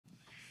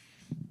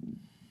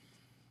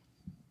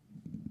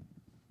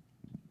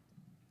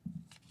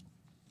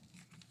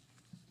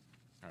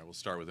we'll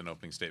start with an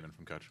opening statement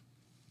from Coach.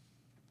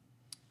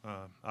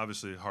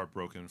 Obviously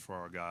heartbroken for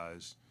our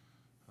guys.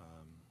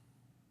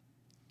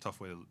 Tough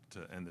way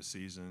to end the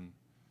season.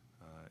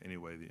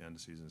 Anyway, the end of the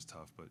season is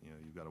tough, but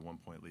you've got a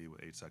 1-point lead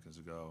with 8 seconds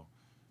to go.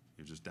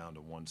 You're just down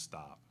to one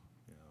stop.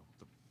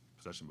 The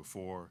possession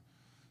before,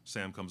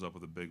 Sam comes up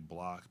with a big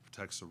block,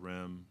 protects the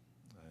rim,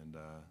 and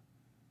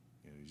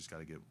you just got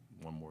to get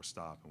one more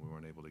stop, and we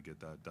weren't able to get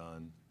that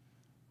done.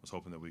 I was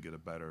hoping that we get a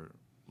better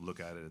look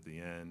at it at the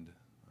end.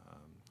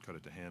 Cut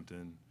it to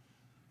Hampton.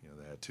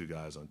 They had 2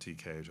 guys on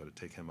TK, try to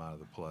take him out of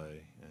the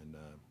play, and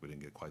we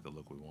didn't get quite the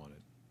look we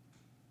wanted.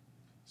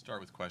 Start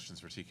with questions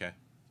for TK.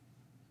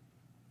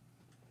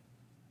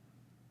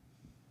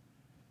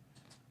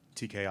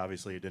 TK,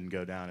 obviously it didn't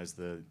go down as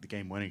the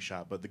game-winning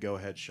shot, but the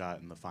go-ahead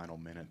shot in the final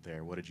minute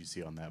there, what did you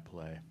see on that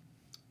play?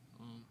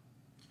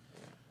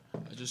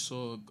 I just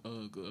saw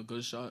a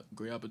good shot,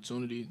 great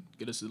opportunity,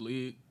 get us the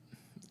lead,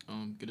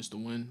 get us the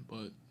win,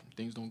 but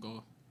things didn't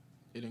go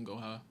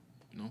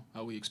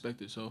how we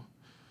expected, so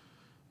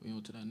we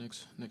on to that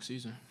next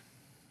season.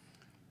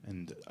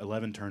 And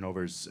 11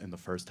 turnovers in the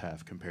first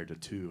half compared to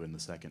 2 in the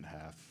second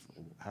half.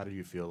 How do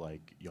you feel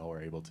like y'all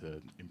were able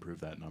to improve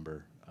that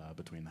number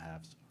between the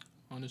halves?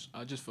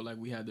 I just feel like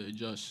we had to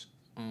adjust.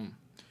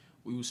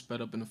 We was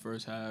sped up in the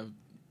first half.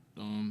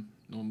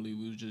 Normally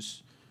we was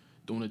just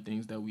doing the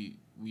things that we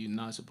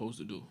not supposed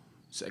to do.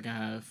 Second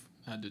half,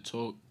 had to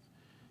talk,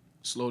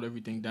 slowed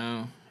everything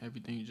down.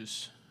 Everything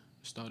just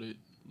started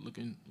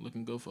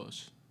looking good for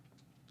us.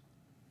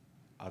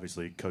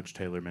 Obviously, Coach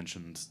Taylor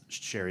mentioned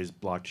Sherry's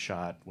blocked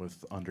shot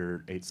with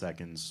under 8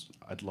 seconds.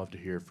 I'd love to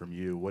hear from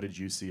you. What did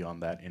you see on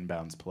that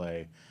inbounds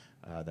play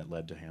that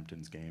led to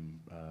Hampton's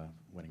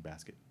game-winning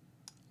basket?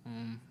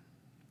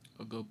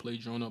 A good play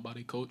drawn up by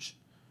the coach.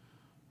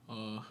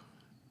 It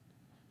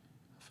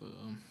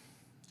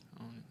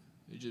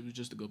was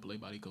just a good play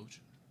by the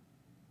coach.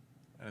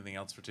 Anything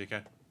else for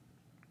TK?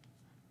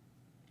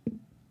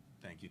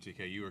 Thank you,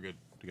 TK. You were good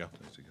to go.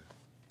 Thanks, TK.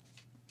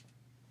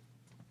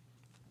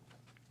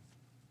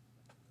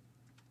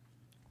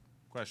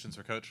 Questions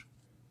for Coach?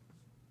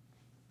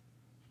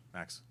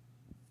 Max.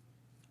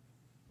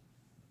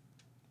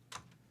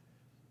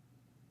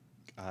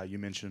 You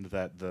mentioned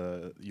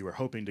that you were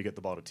hoping to get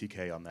the ball to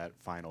TK on that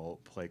final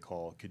play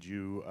call. Could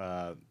you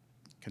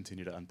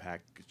continue to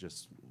unpack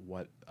just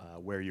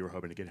where you were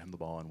hoping to get him the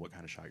ball and what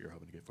kind of shot you're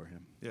hoping to get for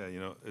him?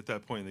 Yeah, at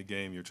that point in the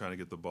game, you're trying to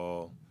get the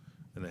ball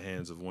in the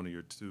hands of one of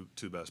your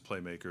two best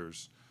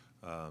playmakers.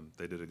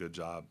 They did a good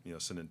job,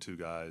 sending 2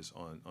 guys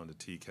on the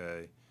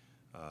TK.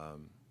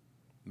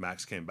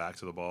 Max came back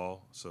to the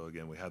ball, so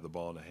again, we had the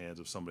ball in the hands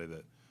of somebody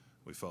that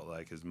we felt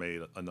like has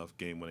made enough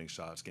game-winning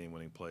shots,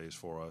 game-winning plays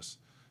for us.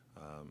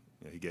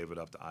 He gave it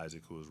up to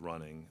Isaac, who was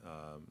running.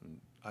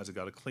 Isaac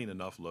got a clean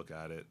enough look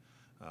at it,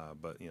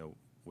 but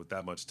with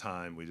that much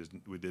time, we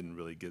didn't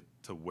really get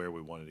to where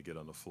we wanted to get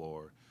on the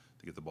floor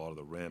to get the ball to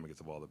the rim or get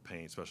the ball to the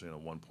paint, especially in a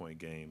 1-point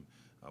game.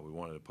 We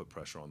wanted to put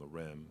pressure on the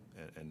rim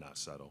and not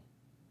settle.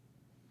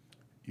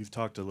 You've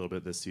talked a little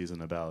bit this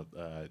season about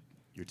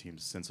your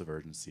team's sense of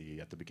urgency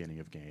at the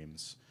beginning of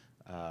games.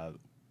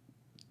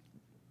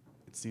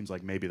 It seems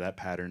like maybe that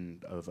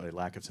pattern of a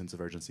lack of sense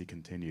of urgency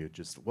continued.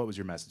 Just what was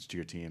your message to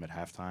your team at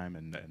halftime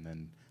and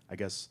then I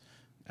guess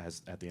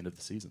at the end of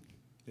the season?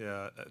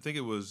 Yeah, I think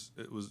it was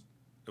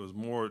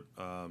more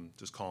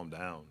just calm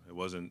down. It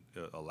wasn't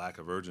a lack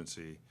of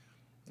urgency.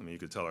 I mean, you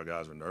could tell our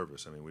guys were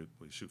nervous. I mean,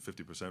 we shoot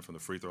 50% from the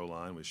free throw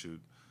line. We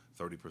shoot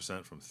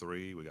 30% from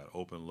 3. We got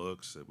open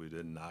looks that we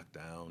didn't knock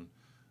down.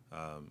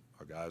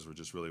 Our guys were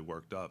just really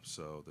worked up.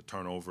 So the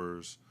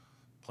turnovers,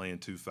 playing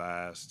too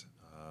fast.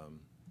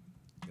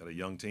 Got a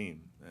young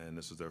team, and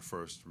this was their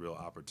first real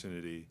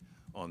opportunity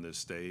on this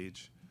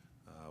stage.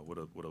 Would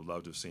have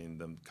loved to have seen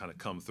them kind of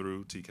come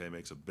through. TK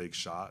makes a big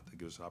shot that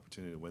gives us an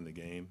opportunity to win the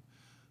game,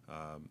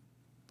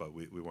 but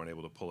we weren't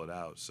able to pull it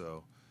out.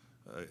 So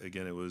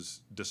again, it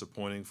was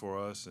disappointing for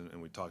us,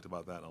 and we talked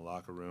about that in the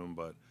locker room.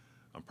 But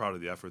I'm proud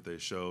of the effort they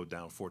showed.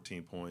 Down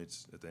 14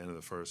 points at the end of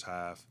the first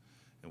half,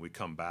 and we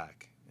come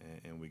back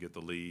and we get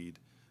the lead.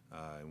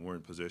 And we're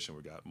in position.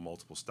 We got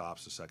multiple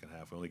stops the second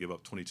half. We only gave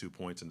up 22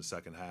 points in the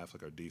second half.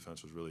 Like, our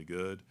defense was really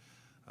good.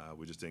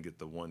 We just didn't get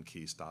the one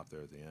key stop there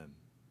at the end.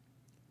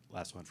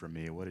 Last one from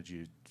me. What did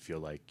you feel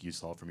like you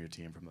saw from your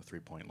team from the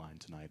 3-point line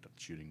tonight,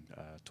 shooting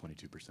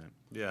 22%?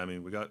 Yeah, I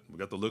mean, we got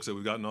the looks that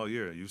we've gotten all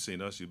year. You've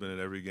seen us. You've been at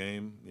every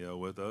game,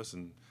 with us,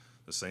 and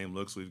the same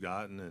looks we've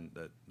gotten and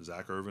that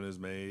Zach Irvin has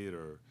made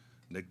or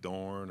Nick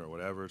Dorn or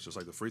whatever. It's just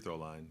like the free throw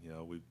line.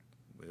 We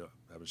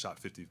haven't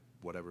shot 52%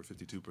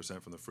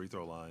 from the free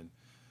throw line.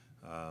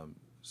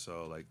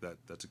 So like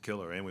that's a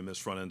killer. And we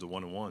missed front ends of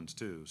 1-on-1s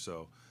too.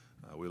 So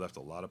we left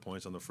a lot of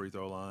points on the free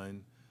throw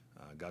line.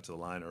 Got to the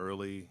line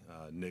early.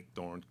 Nick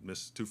Dorn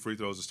missed 2 free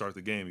throws to start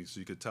the game, so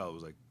you could tell it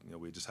was like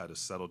we just had to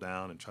settle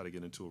down and try to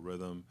get into a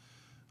rhythm.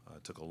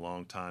 It took a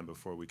long time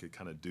before we could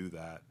kind of do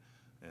that,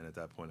 and at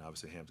that point,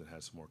 obviously, Hampton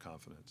had some more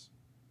confidence.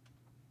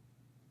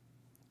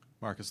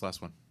 Marcus,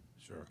 last one.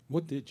 Sure.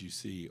 What did you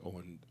see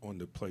on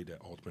the play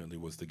that ultimately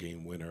was the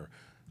game winner?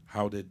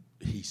 How did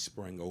he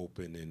spring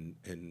open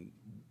and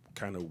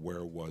kind of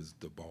where was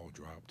the ball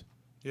dropped?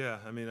 Yeah,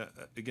 I mean,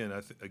 again,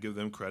 I give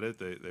them credit.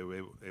 They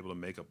were able to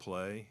make a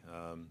play.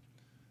 Out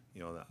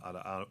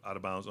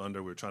of bounds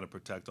under, we were trying to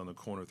protect on the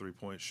corner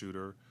 3-point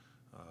shooter.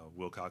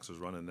 Wilcox was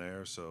running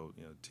there, so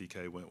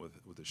TK went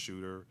with the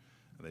shooter,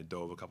 and they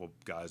dove a couple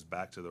guys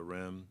back to the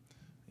rim.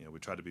 We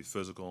tried to be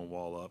physical and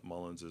wall up.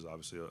 Mullins is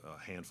obviously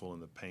a handful in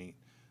the paint.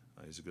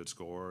 He's a good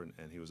scorer,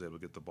 and he was able to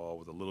get the ball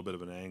with a little bit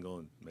of an angle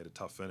and made a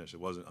tough finish. It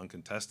wasn't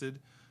uncontested,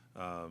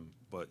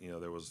 but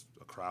there was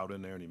a crowd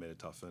in there, and he made a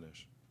tough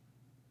finish.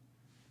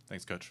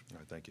 Thanks, Coach. All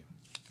right, thank you.